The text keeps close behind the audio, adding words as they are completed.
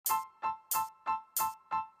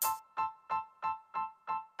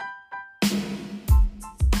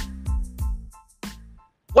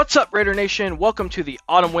What's up, Raider Nation? Welcome to the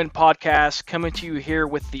Autumn Wind Podcast, coming to you here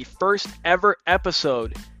with the first ever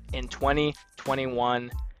episode in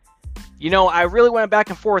 2021. You know, I really went back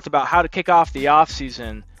and forth about how to kick off the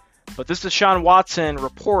offseason, but this Deshaun Watson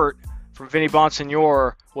report from Vinny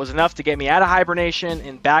Bonsignore was enough to get me out of hibernation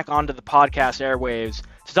and back onto the podcast airwaves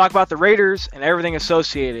to talk about the Raiders and everything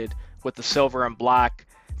associated with the silver and black.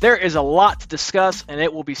 There is a lot to discuss, and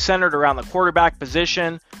it will be centered around the quarterback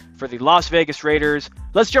position for the Las Vegas Raiders.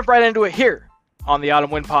 Let's jump right into it here on the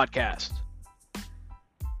Autumn Wind Podcast.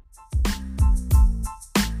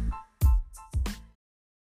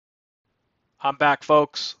 I'm back,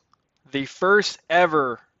 folks. The first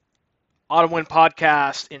ever Autumn Wind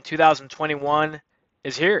Podcast in 2021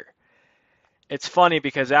 is here. It's funny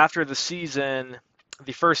because after the season,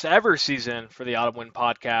 the first ever season for the Autumn Wind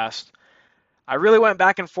Podcast, I really went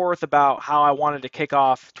back and forth about how I wanted to kick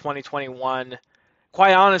off 2021.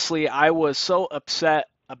 Quite honestly, I was so upset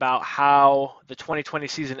about how the 2020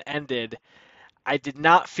 season ended. I did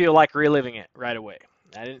not feel like reliving it right away.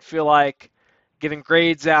 I didn't feel like giving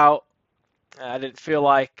grades out. I didn't feel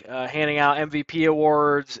like handing out MVP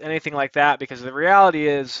awards, anything like that, because the reality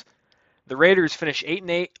is the Raiders finished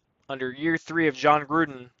 8-8 under year 3 of John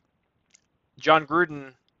Gruden. John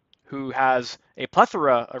Gruden, who has a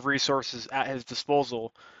plethora of resources at his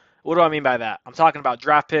disposal. What do I mean by that? I'm talking about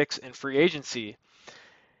draft picks and free agency.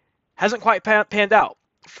 Hasn't quite panned out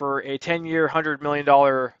for a 10-year, $100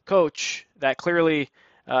 million coach that clearly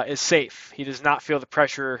is safe. He does not feel the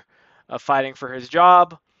pressure of fighting for his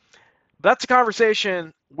job. But that's a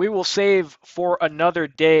conversation we will save for another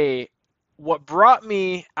day. What brought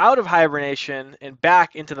me out of hibernation and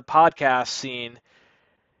back into the podcast scene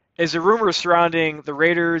is the rumors surrounding the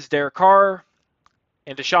Raiders' Derek Carr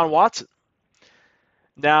and Deshaun Watson.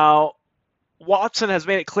 Now, Watson has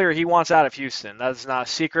made it clear he wants out of Houston. That is not a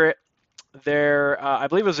secret. I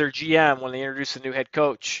believe it was their GM when they introduced the new head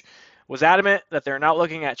coach, was adamant that they're not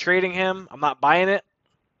looking at trading him. I'm not buying it.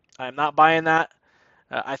 I'm not buying that.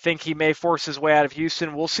 I think he may force his way out of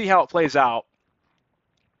Houston. We'll see how it plays out.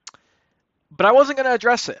 But I wasn't going to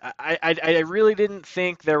address it. I really didn't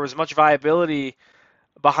think there was much viability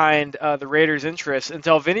behind the Raiders' interest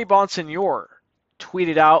until Vinny Bonsignore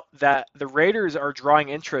tweeted out that the Raiders are drawing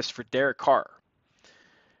interest for Derek Carr.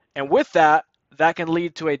 And with that, that can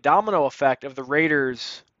lead to a domino effect of the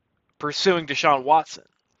Raiders pursuing Deshaun Watson.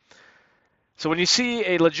 So when you see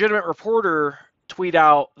a legitimate reporter tweet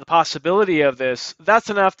out the possibility of this, that's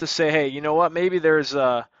enough to say, hey, you know what, maybe there's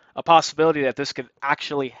a possibility that this could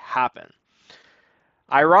actually happen.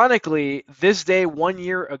 Ironically, this day 1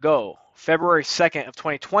 year ago, February 2nd of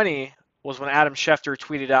 2020, was when Adam Schefter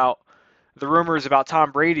tweeted out the rumors about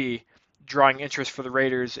Tom Brady drawing interest for the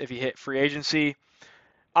Raiders if he hit free agency.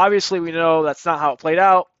 Obviously, we know that's not how it played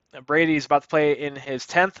out. Brady's about to play in his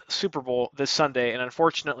 10th Super Bowl this Sunday, and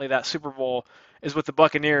unfortunately that Super Bowl is with the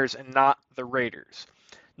Buccaneers and not the Raiders.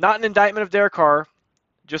 Not an indictment of Derek Carr,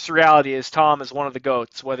 just the reality is Tom is one of the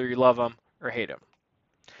GOATs, whether you love him or hate him.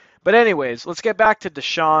 But anyways, let's get back to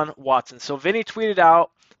Deshaun Watson. So Vinny tweeted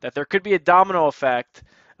out that there could be a domino effect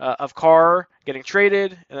of Carr getting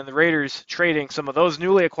traded, and then the Raiders trading some of those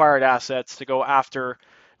newly acquired assets to go after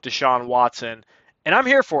Deshaun Watson. And I'm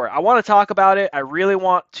here for it. I want to talk about it. I really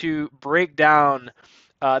want to break down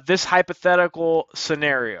this hypothetical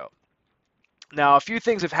scenario. Now, a few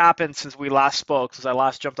things have happened since we last spoke, since I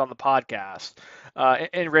last jumped on the podcast,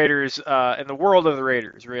 in Raiders, in the world of the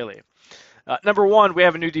Raiders, really. Number one, we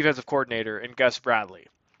have a new defensive coordinator in Gus Bradley.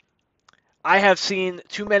 I have seen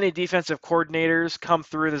too many defensive coordinators come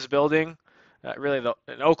through this building, really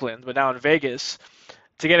in Oakland, but now in Vegas,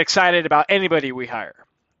 to get excited about anybody we hire.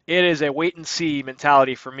 It is a wait-and-see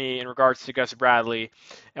mentality for me in regards to Gus Bradley.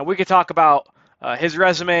 And we could talk about his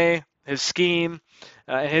resume, his scheme,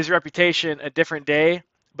 and his reputation a different day,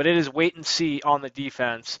 but it is wait-and-see on the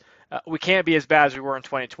defense. We can't be as bad as we were in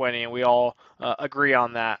 2020, and we all agree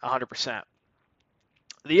on that 100%.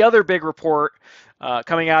 The other big report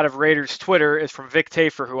coming out of Raiders Twitter is from Vic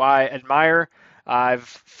Tafur, who I admire. I've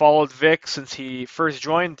followed Vic since he first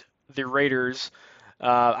joined the Raiders,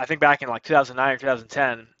 I think back in like 2009 or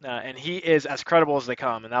 2010, and he is as credible as they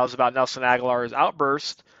come. And that was about Nelson Aguilar's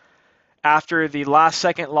outburst after the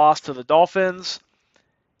last-second loss to the Dolphins.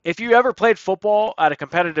 If you ever played football at a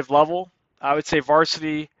competitive level, I would say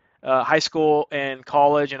varsity, high school, and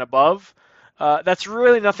college and above, that's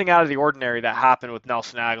really nothing out of the ordinary that happened with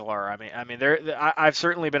Nelson Aguilar. I've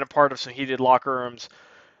certainly been a part of some heated locker rooms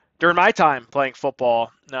during my time playing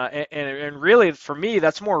football, and really for me,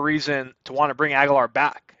 that's more reason to want to bring Aguilar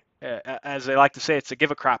back. As they like to say, it's a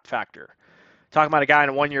give a crap factor. Talking about a guy in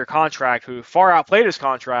a one-year contract who far outplayed his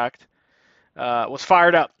contract, was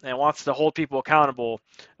fired up and wants to hold people accountable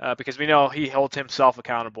because we know he holds himself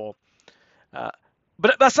accountable. Uh,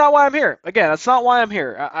 but that's not why I'm here. Again, that's not why I'm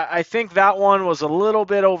here. I think that one was a little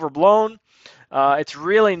bit overblown. It's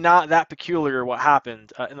really not that peculiar what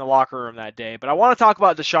happened in the locker room that day. But I want to talk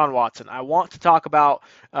about Deshaun Watson. I want to talk about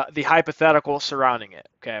the hypothetical surrounding it.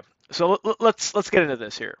 Okay, so let's get into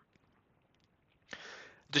this here.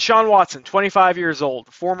 Deshaun Watson, 25 years old,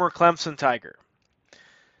 former Clemson Tiger.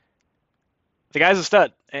 The guy's a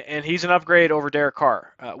stud, and he's an upgrade over Derek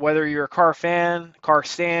Carr. Whether you're a Carr fan, Carr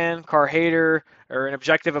stan, Carr hater, or an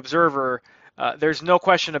objective observer, there's no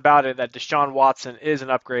question about it that Deshaun Watson is an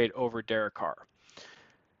upgrade over Derek Carr.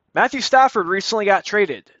 Matthew Stafford recently got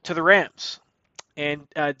traded to the Rams, and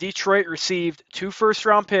Detroit received 2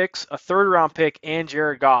 first-round picks, a third-round pick, and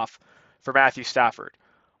Jared Goff for Matthew Stafford.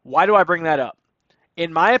 Why do I bring that up?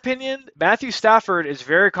 In my opinion, Matthew Stafford is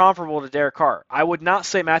very comparable to Derek Carr. I would not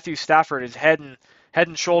say Matthew Stafford is head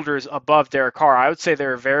and shoulders above Derek Carr. I would say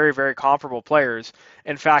they're very, very comparable players.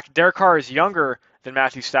 In fact, Derek Carr is younger than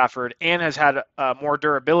Matthew Stafford and has had more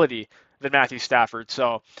durability than Matthew Stafford.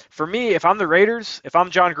 So for me, if I'm the Raiders, if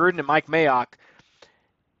I'm John Gruden and Mike Mayock,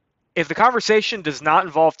 if the conversation does not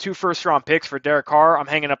involve 2 first-round picks for Derek Carr, I'm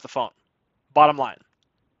hanging up the phone. Bottom line.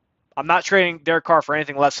 I'm not trading Derek Carr for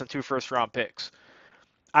anything less than 2 first-round picks.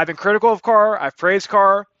 I've been critical of Carr. I've praised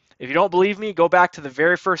Carr. If you don't believe me, go back to the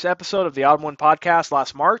very first episode of the Odd One podcast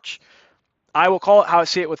last March. I will call it how I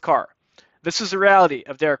see it with Carr. This is the reality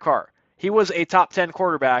of Derek Carr. He was a top 10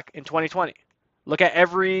 quarterback in 2020. Look at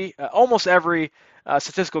almost every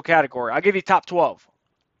statistical category. I'll give you top 12.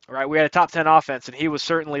 All right, we had a top 10 offense, and he was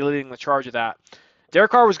certainly leading the charge of that.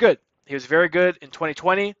 Derek Carr was good. He was very good in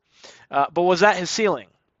 2020, but was that his ceiling?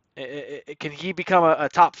 Can he become a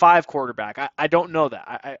top 5 quarterback? I don't know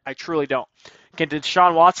that. I truly don't. Can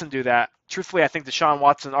Deshaun Watson do that? Truthfully, I think Deshaun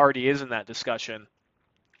Watson already is in that discussion.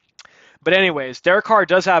 But anyways, Derek Carr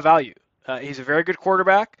does have value. He's a very good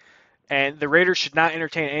quarterback, and the Raiders should not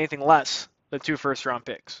entertain anything less than 2 first-round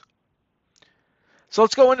picks. So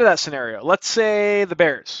let's go into that scenario. Let's say the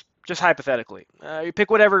Bears, just hypothetically. You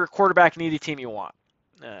pick whatever quarterback needy team you want.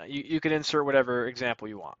 You can insert whatever example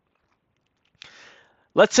you want.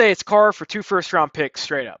 Let's say it's Carr for 2 first-round picks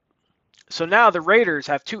straight up. So now the Raiders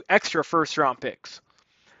have 2 extra first-round picks.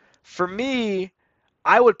 For me,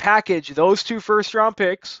 I would package those 2 first-round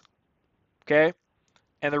picks, okay,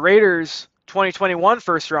 and the Raiders' 2021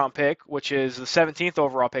 first-round pick, which is the 17th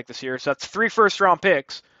overall pick this year. So that's 3 first-round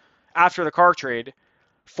picks after the Carr trade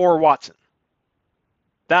for Watson.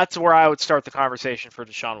 That's where I would start the conversation for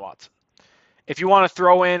Deshaun Watson. If you want to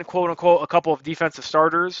throw in, quote-unquote, a couple of defensive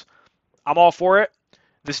starters, I'm all for it.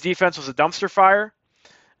 This defense was a dumpster fire,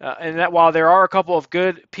 and that while there are a couple of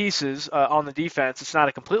good pieces on the defense, it's not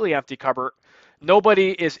a completely empty cupboard.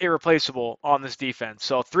 Nobody is irreplaceable on this defense.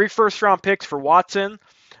 So 3 first-round picks for Watson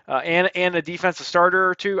and a defensive starter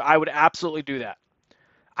or 2, I would absolutely do that.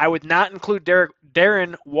 I would not include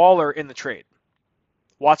Darren Waller in the trade.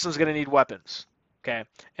 Watson's going to need weapons, okay?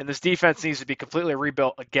 And this defense needs to be completely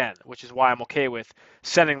rebuilt again, which is why I'm okay with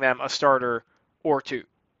sending them a starter or 2.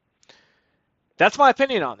 That's my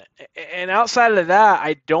opinion on it. And outside of that,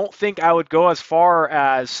 I don't think I would go as far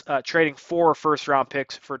as trading 4 first-round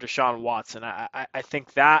picks for Deshaun Watson. I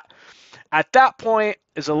think that at that point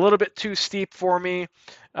is a little bit too steep for me.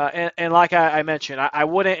 And like I mentioned, I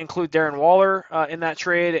wouldn't include Darren Waller in that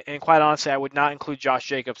trade. And quite honestly, I would not include Josh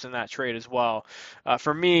Jacobs in that trade as well.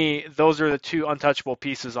 For me, those are the 2 untouchable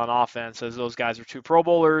pieces on offense, as those guys are 2 Pro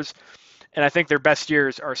Bowlers. And I think their best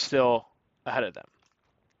years are still ahead of them.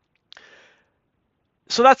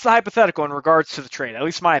 So that's the hypothetical in regards to the trade, at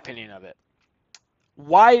least my opinion of it.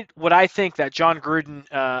 Why would I think that John Gruden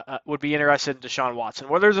would be interested in Deshaun Watson?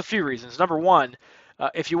 Well, there's a few reasons. Number one,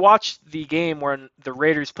 if you watched the game when the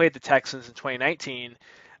Raiders played the Texans in 2019,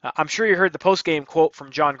 I'm sure you heard the post-game quote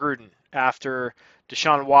from John Gruden after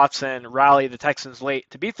Deshaun Watson rallied the Texans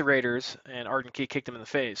late to beat the Raiders and Arden Key kicked him in the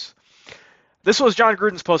face. This was John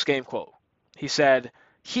Gruden's post-game quote. He said,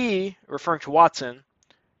 he, referring to Watson,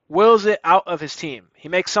 wills it out of his team. He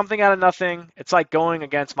makes something out of nothing. It's like going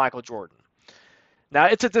against Michael Jordan. Now,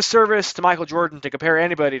 it's a disservice to Michael Jordan to compare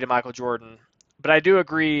anybody to Michael Jordan, but I do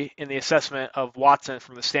agree in the assessment of Watson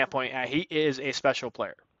from the standpoint that he is a special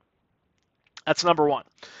player. That's number one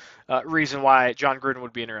reason why John Gruden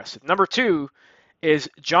would be interested. Number 2 is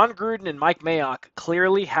John Gruden and Mike Mayock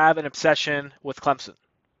clearly have an obsession with Clemson.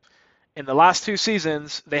 In the last 2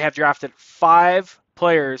 seasons, they have drafted 5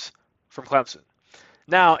 players from Clemson.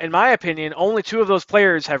 Now, in my opinion, only 2 of those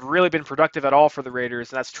players have really been productive at all for the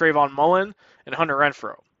Raiders, and that's Trayvon Mullen and Hunter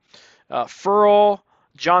Renfrow. Furl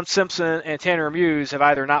John Simpson and Tanner Muse have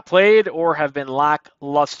either not played or have been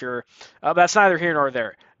lackluster. But that's neither here nor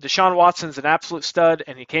there. Deshaun Watson's an absolute stud,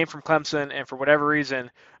 and he came from Clemson, and for whatever reason,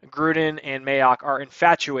 Gruden and Mayock are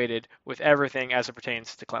infatuated with everything as it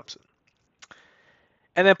pertains to Clemson.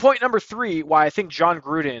 And then point number 3, why I think John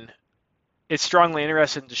Gruden is strongly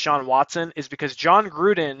interested in Deshaun Watson is because John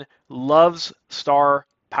Gruden loves star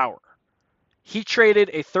power. He traded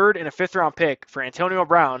a 3rd and a 5th round pick for Antonio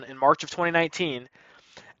Brown in March of 2019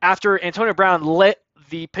 after Antonio Brown lit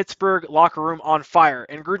the Pittsburgh locker room on fire,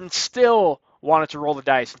 and Gruden still wanted to roll the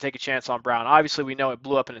dice and take a chance on Brown. Obviously, we know it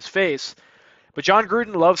blew up in his face, but John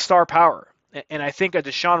Gruden loves star power, and I think a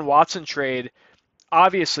Deshaun Watson trade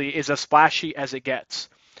obviously is as splashy as it gets.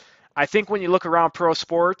 I think when you look around pro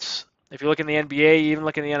sports, if you look in the NBA, even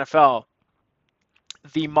look in the NFL,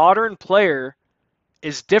 the modern player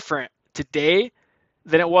is different today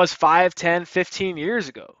than it was 5, 10, 15 years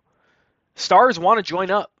ago. Stars want to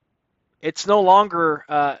join up. It's no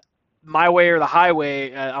longer my way or the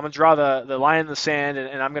highway. I'm going to draw the line in the sand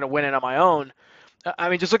and I'm going to win it on my own. I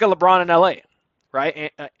mean, just look at LeBron in LA,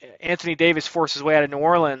 right? Anthony Davis forced his way out of New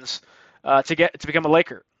Orleans to become a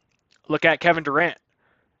Laker. Look at Kevin Durant.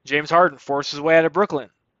 James Harden forced his way out of Brooklyn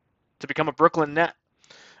to become a Brooklyn Net.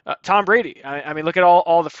 Tom Brady. I mean, look at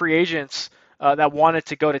all the free agents that wanted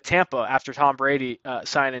to go to Tampa after Tom Brady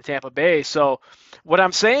signed in Tampa Bay. So what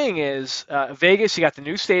I'm saying is Vegas, you got the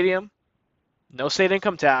new stadium, no state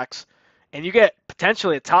income tax, and you get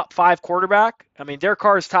potentially a top 5 quarterback. I mean, Derek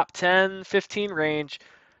Carr is top 10, 15 range.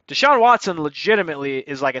 Deshaun Watson legitimately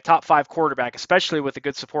is like a top 5 quarterback, especially with a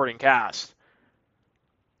good supporting cast.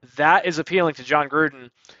 That is appealing to John Gruden.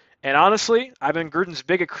 And honestly, I've been Gruden's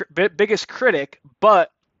biggest critic, but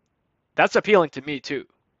that's appealing to me too.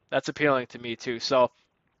 So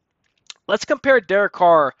let's compare Derek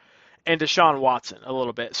Carr and Deshaun Watson a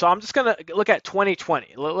little bit. So I'm just going to look at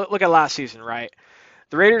 2020. Look at last season, right?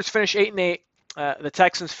 The Raiders finished 8-8. The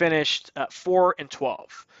Texans finished 4-12.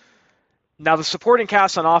 Now, the supporting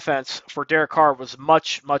cast on offense for Derek Carr was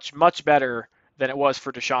much, much, much better than it was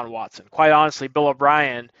for Deshaun Watson. Quite honestly, Bill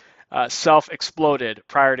O'Brien self-exploded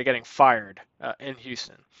prior to getting fired in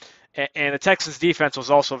Houston. And the Texans' defense was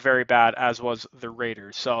also very bad, as was the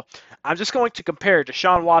Raiders. So I'm just going to compare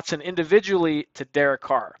Deshaun Watson individually to Derek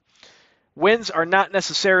Carr. Wins are not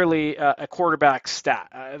necessarily a quarterback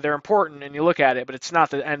stat. They're important, and you look at it, but it's not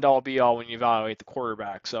the end-all, be-all when you evaluate the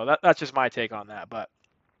quarterback. So that's just my take on that. But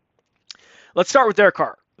let's start with Derek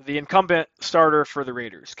Carr, the incumbent starter for the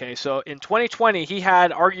Raiders. Okay, so in 2020, he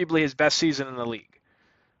had arguably his best season in the league.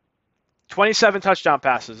 27 touchdown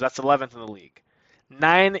passes, that's 11th in the league.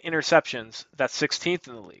 9 interceptions, that's 16th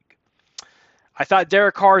in the league. I thought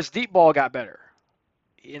Derek Carr's deep ball got better.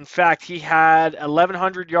 In fact, he had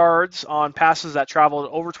 1,100 yards on passes that traveled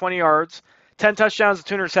over 20 yards, 10 touchdowns and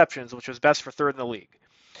 2 interceptions, which was best for 3rd in the league.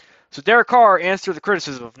 So Derek Carr answered the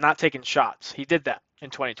criticism of not taking shots. He did that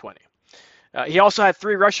in 2020. He also had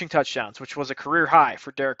 3 rushing touchdowns, which was a career high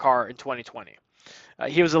for Derek Carr in 2020.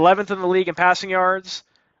 He was 11th in the league in passing yards,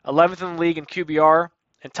 11th in the league in QBR,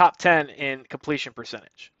 and top 10 in completion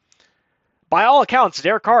percentage. By all accounts,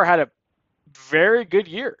 Derek Carr had a very good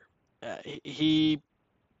year. He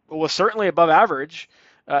was certainly above average,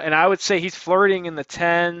 and I would say he's flirting in the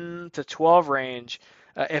 10 to 12 range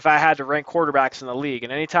if I had to rank quarterbacks in the league.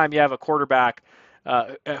 And anytime you have a quarterback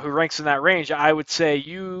who ranks in that range, I would say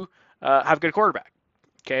you have a good quarterback.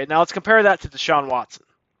 Okay, now let's compare that to Deshaun Watson.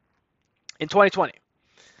 In 2020,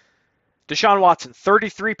 Deshaun Watson,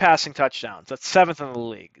 33 passing touchdowns. That's 7th in the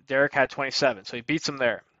league. Derek had 27, so he beats him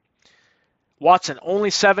there. Watson, only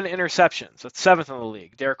 7 interceptions. That's 7th in the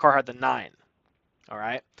league. Derek Carr had the 9. All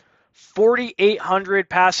right. 4,800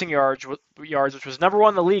 passing yards, which was number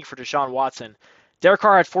 1 in the league for Deshaun Watson. Derek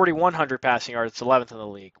Carr had 4,100 passing yards. It's 11th in the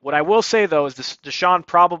league. What I will say, though, is Deshaun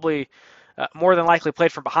probably more than likely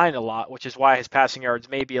played from behind a lot, which is why his passing yards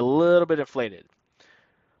may be a little bit inflated.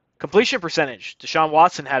 Completion percentage. Deshaun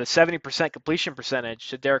Watson had a 70% completion percentage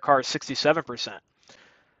to Derek Carr's 67%.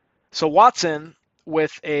 So Watson,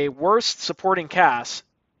 with a worse supporting cast,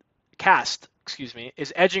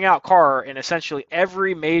 is edging out Carr in essentially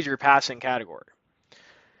every major passing category.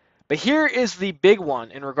 But here is the big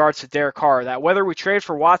one in regards to Derek Carr that whether we trade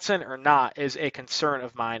for Watson or not is a concern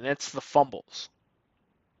of mine, and it's the fumbles.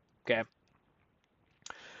 Okay.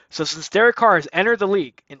 So since Derek Carr has entered the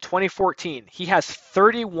league in 2014, he has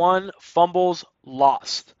 31 fumbles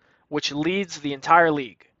lost, which leads the entire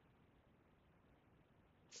league.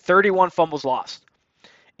 31 fumbles lost.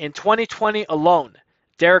 In 2020 alone,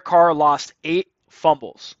 Derek Carr lost 8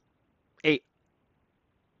 fumbles. 8.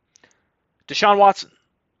 Deshaun Watson.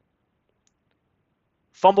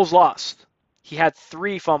 Fumbles lost. He had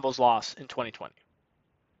 3 fumbles lost in 2020.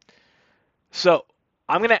 So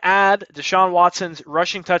I'm going to add Deshaun Watson's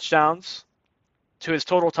rushing touchdowns to his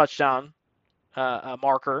total touchdown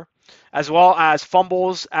marker, as well as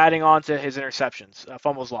fumbles adding on to his interceptions,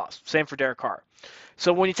 fumbles lost. Same for Derek Carr.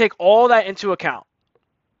 So when you take all that into account,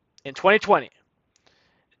 in 2020,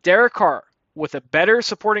 Derek Carr with a better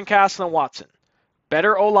supporting cast than Watson,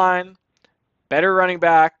 better O-line, better running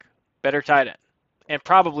back, better tight end, and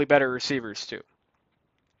probably better receivers too.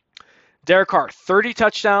 Derek Carr, 30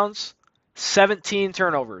 touchdowns, 17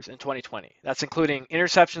 turnovers in 2020. That's including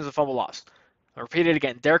interceptions and fumble loss. I'll repeat it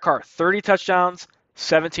again. Derek Carr, 30 touchdowns,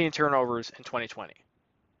 17 turnovers in 2020.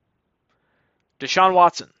 Deshaun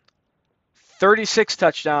Watson, 36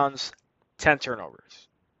 touchdowns, 10 turnovers.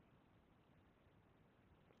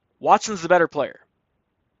 Watson's the better player.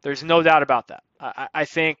 There's no doubt about that. I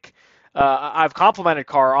think I've complimented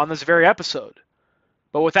Carr on this very episode.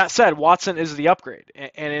 But with that said, Watson is the upgrade.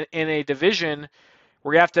 And in a division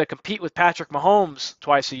where you have to compete with Patrick Mahomes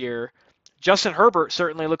twice a year, Justin Herbert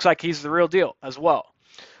certainly looks like he's the real deal as well.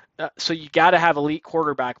 So you got to have elite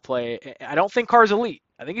quarterback play. I don't think Carr's elite.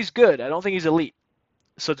 I think he's good. I don't think he's elite.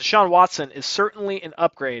 So Deshaun Watson is certainly an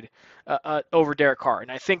upgrade over Derek Carr.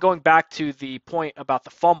 And I think going back to the point about the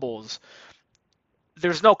fumbles,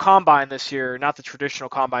 there's no combine this year, not the traditional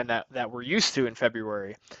combine that we're used to in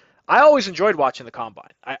February. I always enjoyed watching the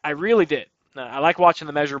combine. I really did. I like watching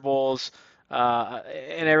the measurables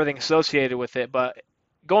and everything associated with it. But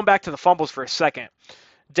going back to the fumbles for a second,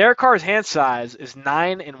 Derek Carr's hand size is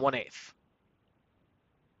 9 1/8.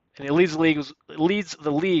 And he leads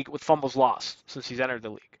the league with fumbles lost since he's entered the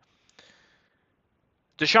league.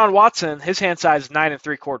 Deshaun Watson, his hand size is 9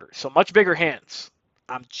 3/4, so much bigger hands.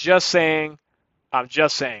 I'm just saying.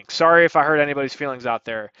 Sorry if I hurt anybody's feelings out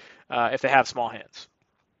there if they have small hands.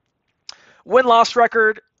 Win-loss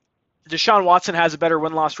record. Deshaun Watson has a better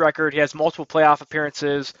win-loss record. He has multiple playoff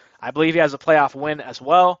appearances. I believe he has a playoff win as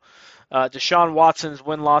well. Deshaun Watson's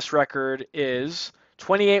win-loss record is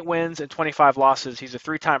 28 wins and 25 losses. He's a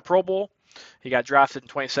 3-time Pro Bowl. He got drafted in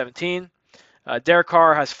 2017. Derek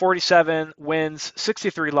Carr has 47 wins,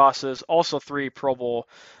 63 losses, also 3 Pro Bowl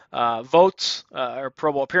votes, or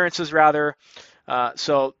Pro Bowl appearances rather.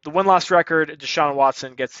 So the win-loss record, Deshaun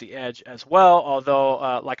Watson gets the edge as well,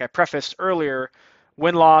 although, like I prefaced earlier,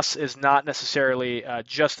 win-loss is not necessarily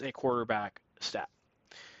just a quarterback stat.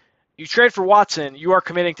 You trade for Watson, you are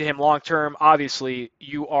committing to him long-term. Obviously,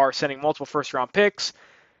 you are sending multiple first-round picks.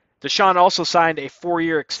 Deshaun also signed a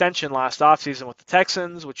 4-year extension last offseason with the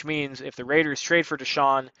Texans, which means if the Raiders trade for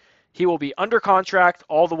Deshaun, he will be under contract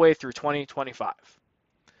all the way through 2025.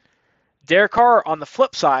 Derek Carr, on the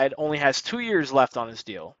flip side, only has 2 years left on his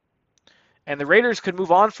deal, and the Raiders could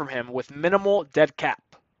move on from him with minimal dead cap.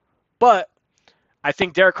 But I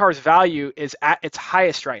think Derek Carr's value is at its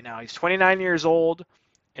highest right now. He's 29 years old,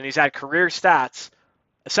 and he's had career stats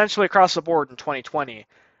essentially across the board in 2020.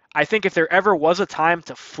 I think if there ever was a time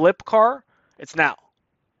to flip Carr, it's now.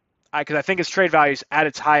 Because I think his trade value is at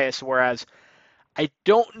its highest, whereas I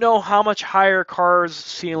don't know how much higher Carr's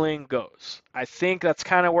ceiling goes. I think that's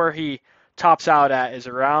kind of where he tops out at, is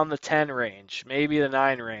around the 10 range, maybe the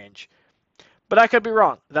 9 range. But I could be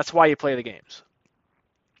wrong. That's why you play the games.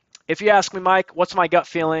 If you ask me, Mike, what's my gut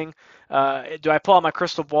feeling? Do I pull out my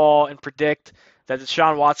crystal ball and predict that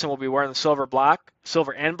Deshaun Watson will be wearing the silver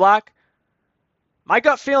and black? My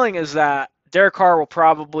gut feeling is that Derek Carr will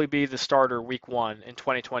probably be the starter week 1 in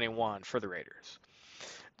 2021 for the Raiders.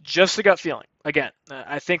 Just a gut feeling. Again,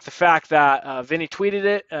 I think the fact that Vinny tweeted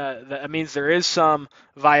it, that means there is some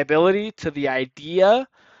viability to the idea.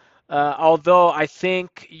 Although I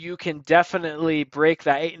think you can definitely break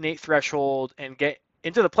that 8-8 threshold and get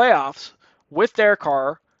into the playoffs with Derek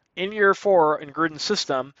Carr in year 4 in Gruden's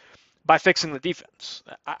system by fixing the defense.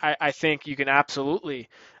 I think you can absolutely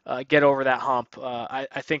get over that hump. I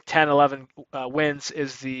think 10, 11 wins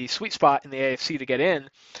is the sweet spot in the AFC to get in.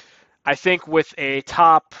 I think with a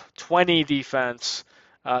top 20 defense,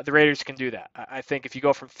 the Raiders can do that. I think if you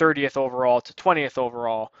go from 30th overall to 20th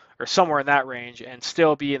overall, or somewhere in that range, and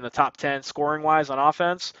still be in the top 10 scoring-wise on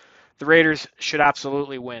offense, the Raiders should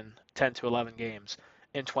absolutely win 10 to 11 games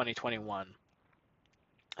in 2021.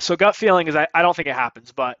 So gut feeling is I don't think it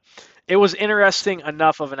happens, but it was interesting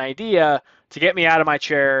enough of an idea to get me out of my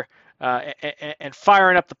chair and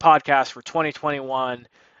firing up the podcast for 2021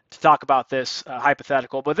 to talk about this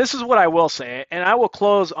hypothetical. But this is what I will say, and I will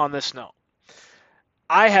close on this note.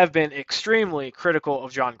 I have been extremely critical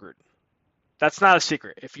of John Gruden. That's not a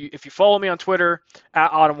secret. If you follow me on Twitter,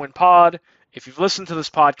 at AutumnWinPod, if you've listened to this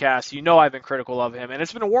podcast, you know I've been critical of him, and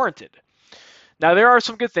it's been warranted. Now, there are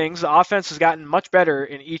some good things. The offense has gotten much better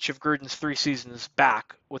in each of Gruden's 3 seasons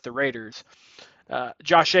back with the Raiders.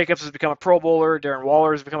 Josh Jacobs has become a Pro Bowler. Darren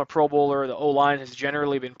Waller has become a Pro Bowler. The O-line has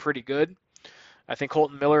generally been pretty good. I think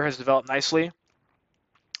Colton Miller has developed nicely.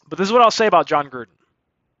 But this is what I'll say about John Gruden.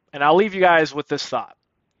 And I'll leave you guys with this thought.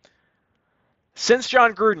 Since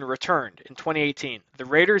John Gruden returned in 2018, the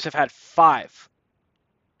Raiders have had 5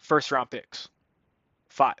 first-round picks.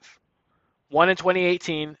 5. 1 in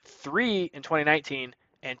 2018, 3 in 2019,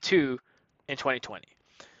 and 2 in 2020.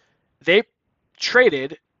 They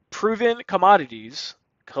traded proven commodities,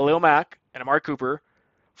 Khalil Mack and Amari Cooper,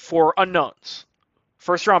 for unknowns.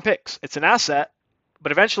 First-round picks. It's an asset,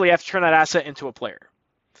 but eventually you have to turn that asset into a player.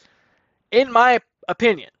 In my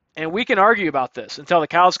opinion, and we can argue about this until the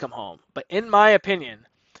cows come home, but in my opinion,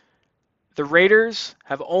 the Raiders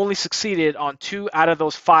have only succeeded on 2 out of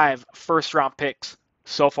those 5 first-round picks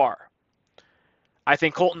so far. I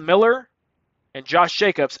think Colton Miller and Josh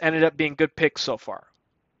Jacobs ended up being good picks so far.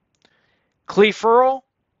 Cleve Ferrell,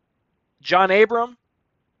 John Abram,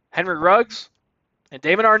 Henry Ruggs, and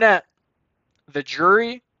Damon Arnett, the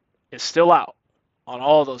jury is still out on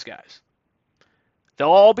all of those guys. They'll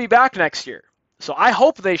all be back next year. So I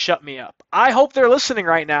hope they shut me up. I hope they're listening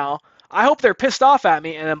right now. I hope they're pissed off at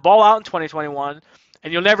me and then ball out in 2021,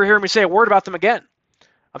 and you'll never hear me say a word about them again.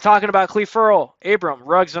 I'm talking about Cleve Ferrell, Abram,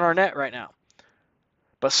 Ruggs, and Arnett right now.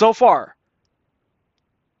 But so far,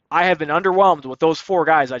 I have been underwhelmed with those 4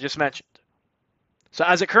 guys I just mentioned. So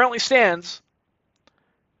as it currently stands,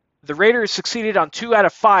 the Raiders succeeded on 2 out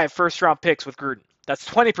of 5 first-round picks with Gruden. That's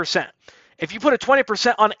 20%. If you put a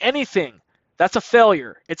 20% on anything, that's a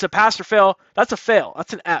failure. It's a pass or fail. That's a fail.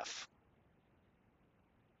 That's an F.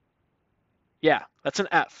 Yeah, that's an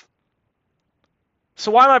F.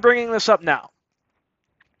 So why am I bringing this up now?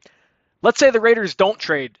 Let's say the Raiders don't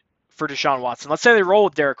trade for Deshaun Watson. Let's say they roll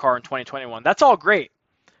with Derek Carr in 2021. That's all great.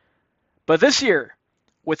 But this year,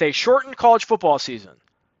 with a shortened college football season,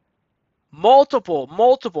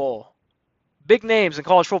 multiple big names in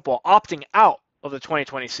college football opting out of the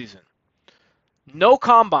 2020 season, no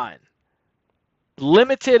combine,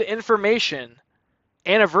 limited information,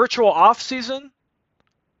 and a virtual offseason,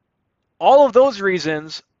 all of those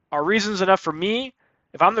reasons are reasons enough for me,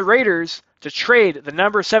 if I'm the Raiders, to trade the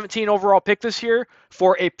number 17 overall pick this year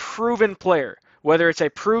for a proven player, whether it's a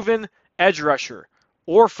proven edge rusher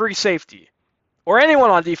or free safety, or anyone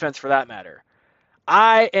on defense for that matter.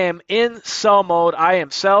 I am in sell mode. I am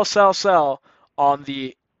sell on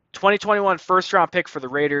the 2021 first-round pick for the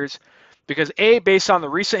Raiders because, A, based on the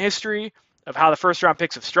recent history of how the first-round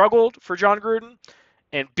picks have struggled for John Gruden,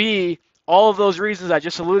 and B, all of those reasons I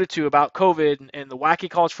just alluded to about COVID and the wacky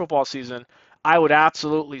college football season, I would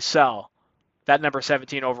absolutely sell that number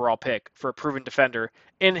 17 overall pick for a proven defender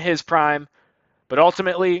in his prime. But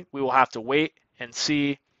ultimately, we will have to wait and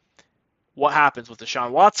see what happens with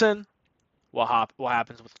Deshaun Watson, what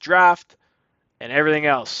happens with the draft, and everything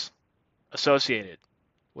else associated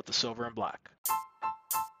with the silver and black.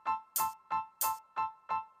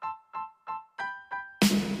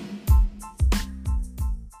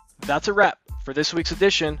 That's a wrap for this week's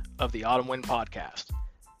edition of the Autumn Wind Podcast.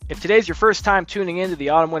 If today's your first time tuning into the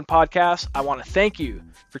Autumn Wind Podcast, I want to thank you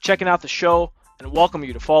for checking out the show and welcome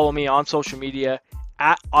you to follow me on social media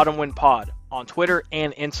at Autumn Wind Pod on Twitter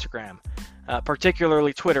and Instagram,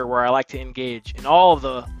 particularly Twitter, where I like to engage in all of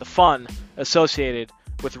the fun associated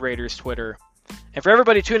with Raiders Twitter. And for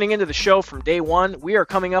everybody tuning into the show from day one, we are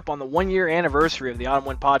coming up on the 1-year anniversary of the Autumn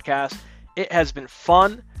Wind Podcast. It has been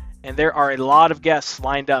fun, and there are a lot of guests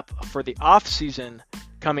lined up for the off season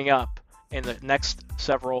coming up in the next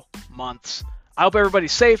several months. I hope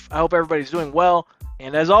everybody's safe. I hope everybody's doing well.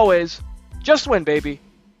 And as always, just win, baby.